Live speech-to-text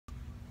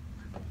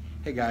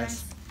Hey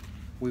guys,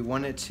 we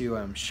wanted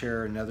to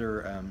share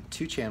another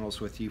 2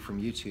 channels with you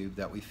from YouTube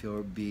that we feel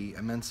would be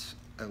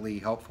immensely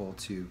helpful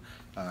to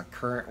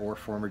current or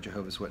former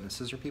Jehovah's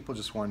Witnesses or people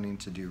just wanting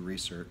to do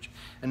research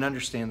and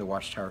understand the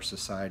Watchtower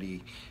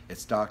Society,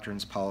 its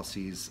doctrines,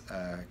 policies,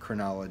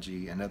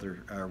 chronology, and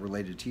other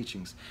related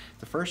teachings.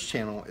 The first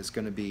channel is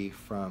going to be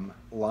from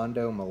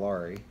Londo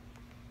Mollari,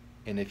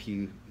 and if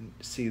you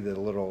see the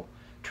little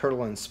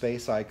turtle in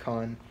space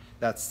icon,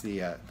 that's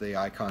the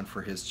icon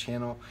for his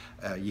channel.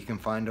 You can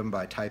find him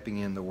by typing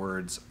in the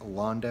words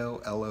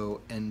Londo,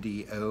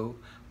 L-O-N-D-O,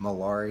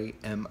 Mollari,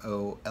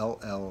 M-O-L-L-A-R-I,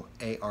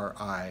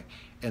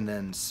 and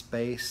then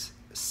space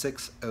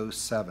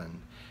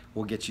 607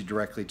 will get you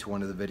directly to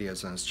one of the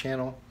videos on his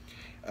channel.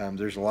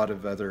 There's a lot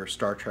of other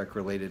Star Trek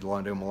related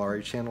Londo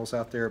Mollari channels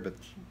out there, but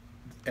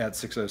add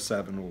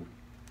 607 will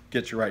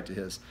get you right to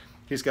his.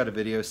 He's got a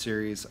video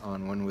series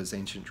on when was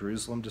ancient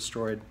Jerusalem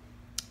destroyed,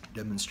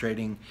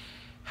 demonstrating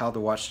how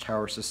the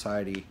Watchtower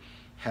Society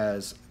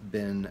has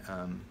been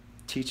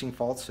teaching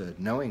falsehood,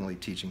 knowingly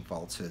teaching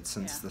falsehood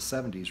since the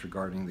 70s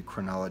regarding the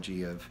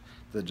chronology of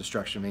the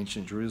destruction of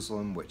ancient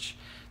Jerusalem, which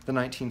the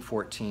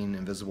 1914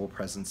 invisible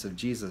presence of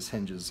Jesus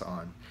hinges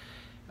on.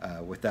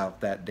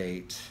 Without that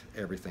date,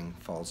 everything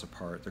falls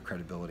apart, the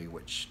credibility,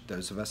 which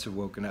those of us who have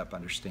woken up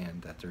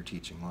understand that they're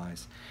teaching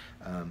lies.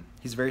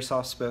 He's very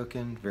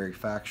soft-spoken, very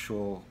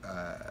factual,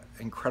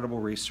 incredible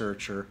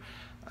researcher,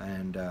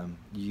 and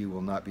you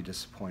will not be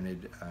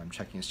disappointed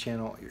checking his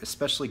channel.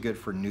 Especially good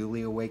for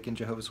newly awakened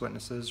Jehovah's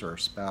Witnesses or a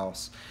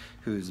spouse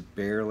who's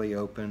barely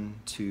open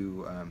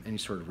to any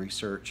sort of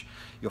research.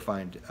 You'll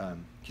find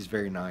he's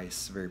very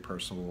nice, very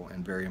personable,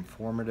 and very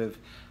informative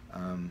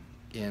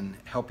in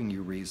helping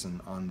you reason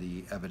on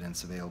the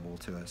evidence available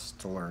to us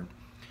to learn.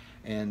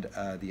 And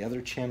the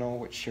other channel,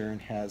 which Sharon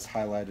has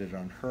highlighted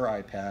on her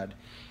iPad,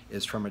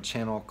 is from a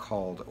channel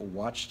called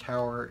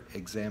Watchtower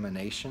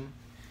Examination.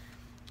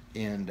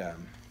 And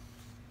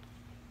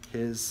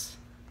his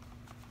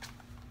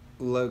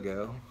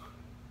logo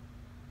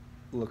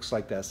looks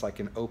like that's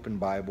like an open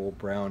Bible,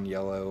 brown,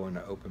 yellow, and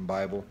an open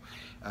Bible.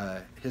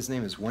 His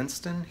name is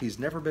Winston. He's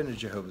never been a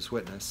Jehovah's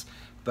Witness,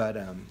 but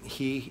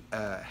he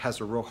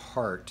has a real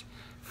heart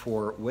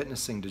for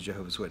witnessing to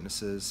Jehovah's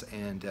Witnesses,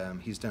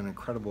 and he's done an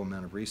incredible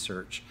amount of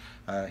research.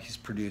 He's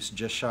produced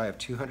just shy of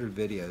 200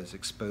 videos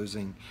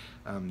exposing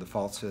the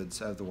falsehoods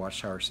of the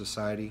Watchtower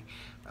Society.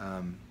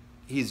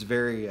 He's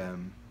very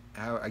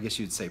I guess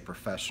you'd say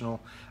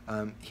professional.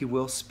 He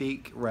will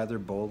speak rather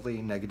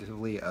boldly,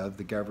 negatively of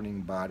the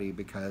governing body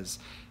because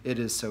it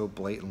is so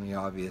blatantly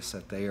obvious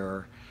that they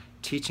are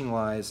teaching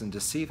lies and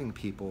deceiving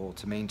people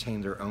to maintain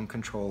their own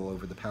control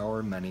over the power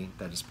and money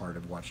that is part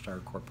of Watchtower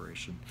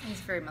Corporation. He's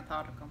very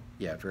methodical.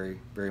 Yeah, very,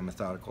 very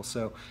methodical.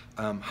 So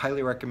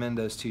highly recommend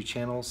those 2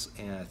 channels,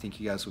 and I think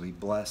you guys will be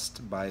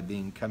blessed by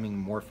becoming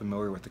more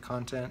familiar with the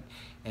content.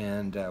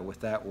 And with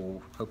that,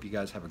 we'll hope you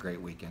guys have a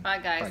great weekend. Bye,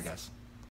 guys. Bye, guys.